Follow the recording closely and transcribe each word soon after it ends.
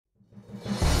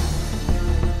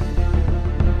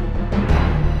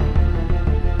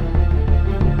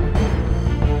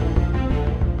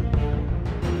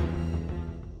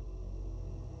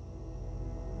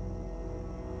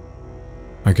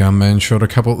A gunman shot a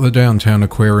couple at the downtown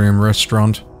Aquarium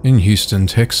restaurant in Houston,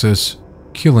 Texas,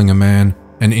 killing a man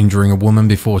and injuring a woman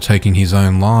before taking his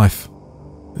own life.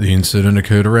 The incident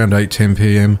occurred around 8:10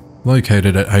 p.m,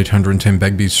 located at 810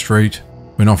 Bagby Street,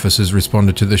 when officers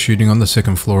responded to the shooting on the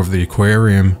second floor of the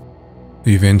Aquarium.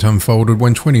 The event unfolded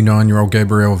when 29-year-old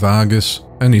Gabriel Vargas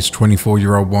and his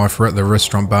 24-year-old wife were at the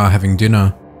restaurant bar having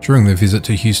dinner during their visit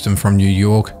to Houston from New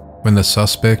York, when the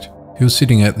suspect, who was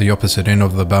sitting at the opposite end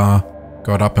of the bar,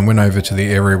 got up and went over to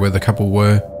the area where the couple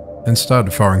were and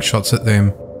started firing shots at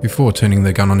them before turning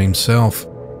the gun on himself.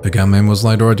 The gunman was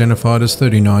later identified as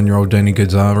 39-year-old Danny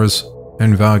Gonzalez,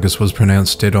 and Vargas was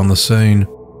pronounced dead on the scene.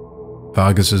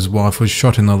 Vargas's wife was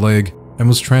shot in the leg and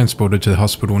was transported to the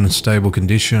hospital in a stable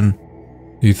condition.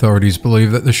 The authorities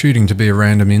believe that the shooting to be a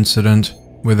random incident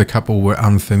where the couple were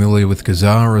unfamiliar with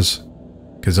Gonzalez.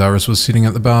 Gonzalez was sitting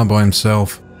at the bar by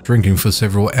himself, drinking for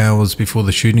several hours before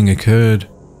the shooting occurred.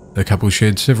 The couple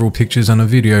shared several pictures and a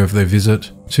video of their visit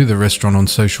to the restaurant on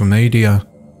social media.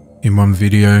 In one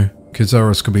video,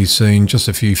 Gonzalez could be seen just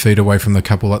a few feet away from the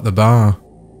couple at the bar.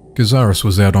 Gonzalez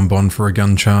was out on bond for a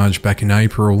gun charge back in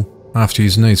April, after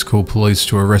his niece called police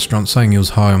to a restaurant saying he was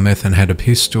high on meth and had a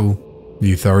pistol.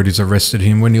 The authorities arrested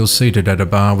him when he was seated at a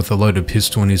bar with a loaded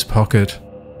pistol in his pocket.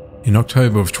 In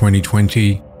October of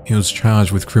 2020, he was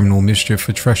charged with criminal mischief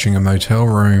for trashing a motel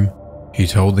room. He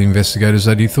told the investigators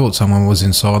that he thought someone was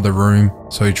inside the room,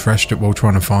 so he trashed it while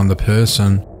trying to find the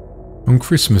person. On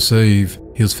Christmas Eve,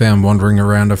 he was found wandering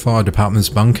around a fire department's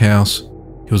bunkhouse.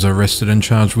 He was arrested and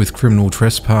charged with criminal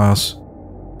trespass.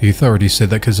 The authorities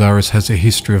said that Gonzalez has a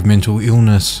history of mental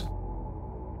illness.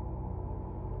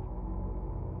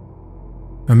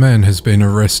 A man has been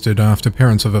arrested after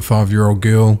parents of a 5-year-old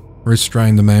girl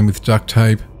restrained the man with duct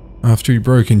tape after he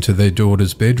broke into their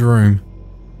daughter's bedroom.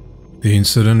 The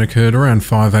incident occurred around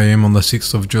 5 a.m. on the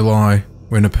 6th of July,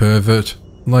 when a pervert,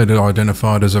 later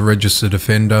identified as a registered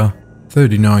offender,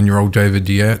 39-year-old David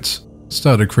Dietz,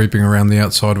 started creeping around the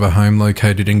outside of a home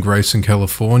located in Grayson,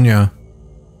 California.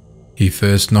 He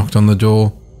first knocked on the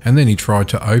door, and then he tried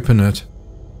to open it.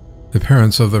 The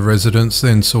parents of the residents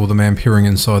then saw the man peering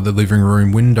inside the living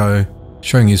room window,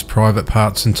 showing his private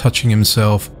parts and touching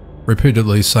himself,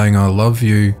 repeatedly saying "I love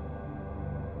you."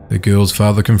 The girl's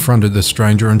father confronted the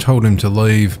stranger and told him to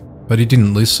leave, but he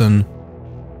didn't listen.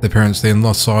 The parents then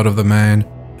lost sight of the man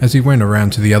as he went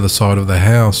around to the other side of the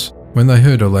house when they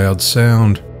heard a loud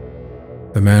sound.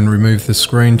 The man removed the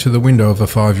screen to the window of a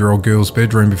 5-year-old girl's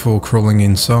bedroom before crawling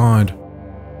inside.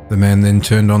 The man then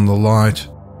turned on the light.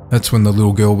 That's when the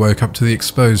little girl woke up to the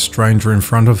exposed stranger in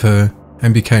front of her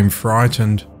and became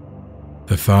frightened.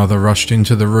 The father rushed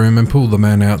into the room and pulled the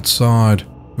man outside,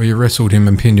 where he wrestled him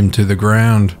and pinned him to the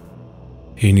ground.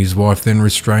 He and his wife then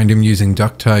restrained him using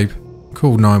duct tape,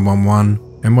 called 911,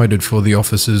 and waited for the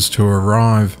officers to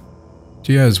arrive.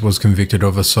 Diaz was convicted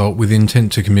of assault with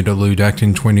intent to commit a lewd act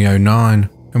in 2009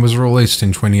 and was released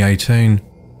in 2018.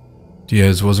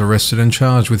 Diaz was arrested and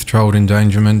charged with child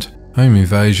endangerment, home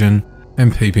invasion,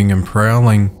 and peeping and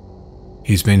prowling.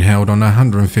 He's been held on a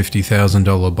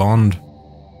 $150,000 bond.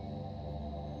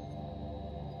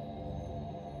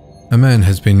 A man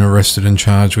has been arrested and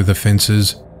charged with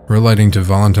offences relating to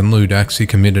violent and lewd acts he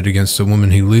committed against a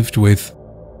woman he lived with.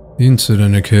 The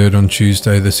incident occurred on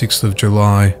Tuesday the 6th of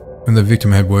July, when the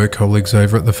victim had work colleagues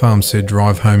over at the Farmstead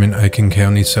Drive home in Aiken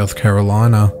County, South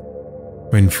Carolina.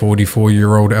 When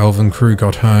 44-year-old Alvin Crew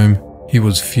got home, he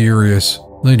was furious,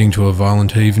 leading to a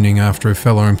violent evening after her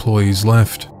fellow employees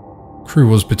left. Crew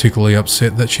was particularly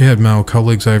upset that she had male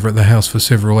colleagues over at the house for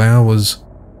several hours.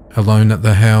 Alone at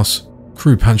the house,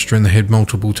 Crew punched her in the head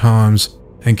multiple times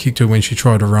and kicked her when she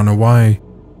tried to run away,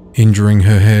 injuring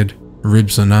her head,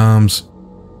 ribs and arms.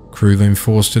 Crew then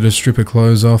forced her to strip her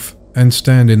clothes off and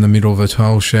stand in the middle of a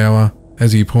tile shower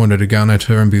as he pointed a gun at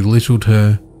her and belittled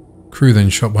her. Crew then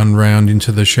shot one round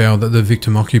into the shower that the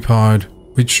victim occupied,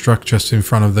 which struck just in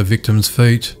front of the victim's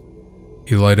feet.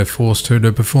 He later forced her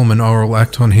to perform an oral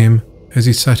act on him as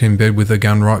he sat in bed with the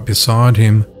gun right beside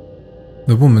him.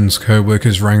 The woman's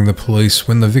co-workers rang the police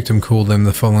when the victim called them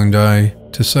the following day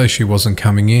to say she wasn't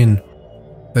coming in.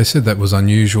 They said that was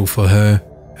unusual for her,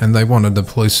 and they wanted the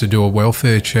police to do a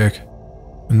welfare check.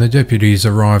 When the deputies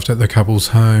arrived at the couple's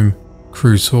home,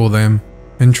 Crew saw them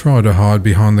and tried to hide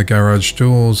behind the garage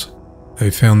doors.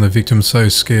 They found the victim so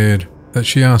scared that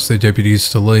she asked the deputies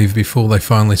to leave before they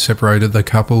finally separated the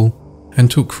couple and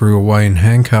took Crew away in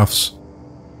handcuffs.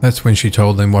 That's when she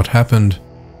told them what happened.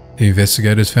 The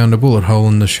investigators found a bullet hole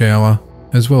in the shower,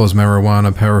 as well as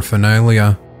marijuana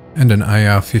paraphernalia and an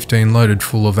AR-15 loaded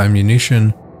full of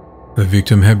ammunition. The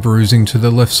victim had bruising to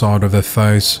the left side of her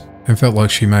face and felt like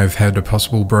she may have had a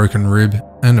possible broken rib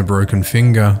and a broken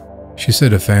finger. She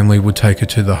said her family would take her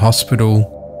to the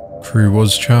hospital. Crew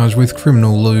was charged with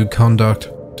criminal lewd conduct,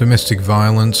 domestic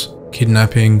violence,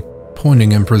 kidnapping,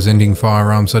 pointing and presenting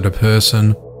firearms at a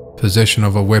person, possession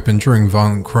of a weapon during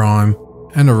violent crime,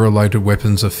 and a related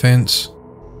weapons offence.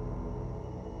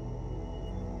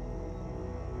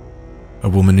 A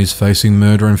woman is facing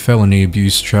murder and felony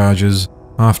abuse charges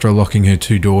after locking her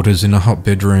 2 daughters in a hot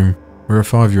bedroom where a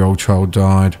 5-year-old child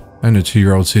died and a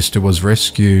 2-year-old sister was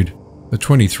rescued. The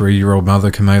 23-year-old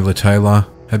mother, Camilla Taylor,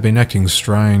 had been acting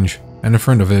strange, and a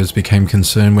friend of hers became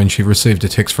concerned when she received a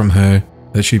text from her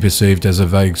that she perceived as a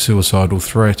vague suicidal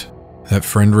threat. That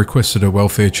friend requested a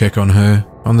welfare check on her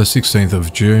on the 16th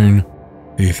of June.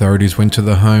 The authorities went to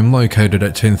the home located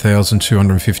at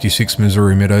 10,256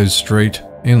 Missouri Meadows Street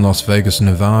in Las Vegas,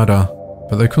 Nevada,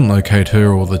 but they couldn't locate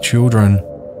her or the children.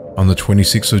 On the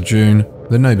 26th of June,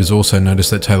 the neighbours also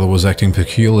noticed that Taylor was acting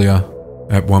peculiar.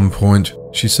 At one point,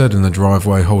 she sat in the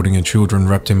driveway holding her children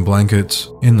wrapped in blankets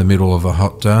in the middle of a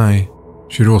hot day.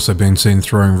 She'd also been seen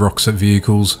throwing rocks at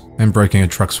vehicles and breaking a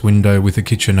truck's window with a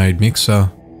KitchenAid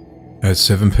mixer. At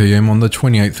 7 p.m. on the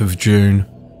 28th of June,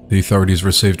 the authorities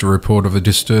received a report of a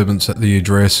disturbance at the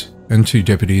address, and 2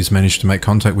 deputies managed to make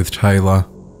contact with Taylor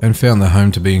and found the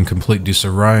home to be in complete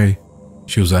disarray.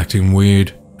 She was acting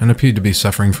weird and appeared to be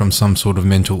suffering from some sort of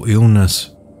mental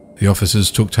illness. The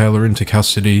officers took Taylor into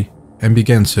custody and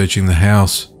began searching the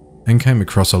house and came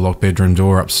across a locked bedroom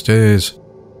door upstairs.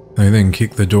 They then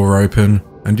kicked the door open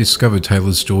and discovered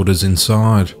Taylor's daughters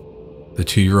inside. The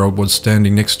 2-year-old was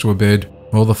standing next to a bed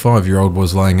while the 5-year-old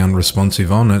was laying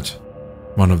unresponsive on it.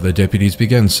 One of the deputies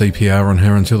began CPR on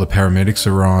her until the paramedics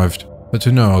arrived, but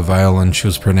to no avail, and she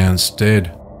was pronounced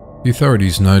dead. The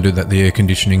authorities noted that the air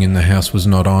conditioning in the house was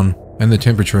not on, and the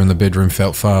temperature in the bedroom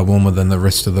felt far warmer than the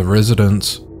rest of the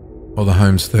residence. While the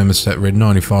home's thermostat read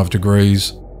 95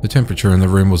 degrees, the temperature in the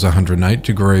room was 108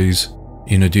 degrees.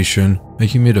 In addition, a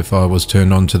humidifier was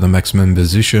turned on to the maximum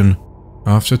position.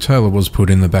 After Taylor was put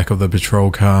in the back of the patrol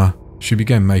car, she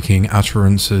began making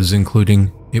utterances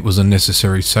including it was a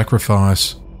necessary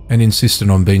sacrifice, and insisted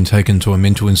on being taken to a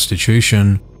mental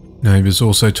institution. Neighbours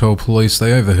also told police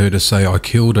they overheard her say "I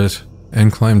killed it,"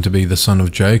 and claimed to be the son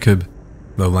of Jacob.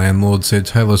 The landlord said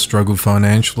Taylor struggled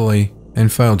financially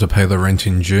and failed to pay the rent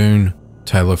in June.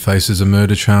 Taylor faces a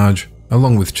murder charge,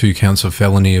 along with 2 counts of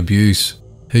felony abuse.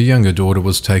 Her younger daughter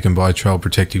was taken by Child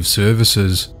Protective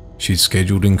Services. She's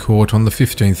scheduled in court on the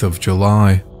 15th of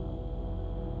July.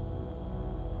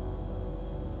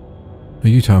 A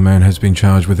Utah man has been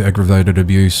charged with aggravated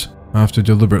abuse after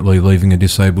deliberately leaving a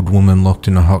disabled woman locked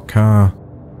in a hot car.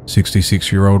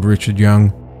 66-year-old Richard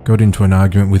Young got into an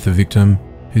argument with the victim,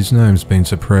 whose name's been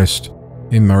suppressed,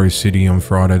 in Murray City on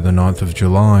Friday the 9th of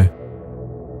July.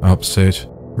 Upset,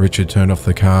 Richard turned off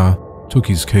the car, took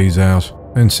his keys out,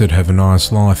 and said "have a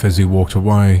nice life" as he walked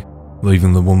away,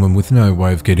 leaving the woman with no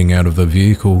way of getting out of the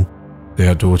vehicle.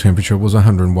 The outdoor temperature was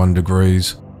 101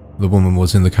 degrees. The woman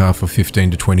was in the car for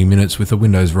 15 to 20 minutes with the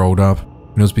windows rolled up,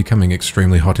 and it was becoming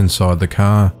extremely hot inside the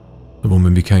car. The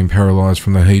woman became paralysed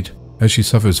from the heat as she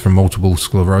suffers from multiple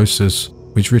sclerosis,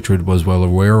 which Richard was well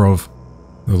aware of.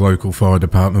 The local fire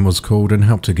department was called and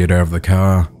helped her get out of the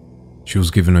car. She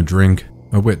was given a drink,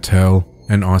 a wet towel,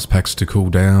 and ice packs to cool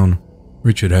down.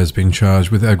 Richard has been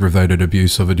charged with aggravated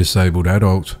abuse of a disabled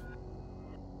adult.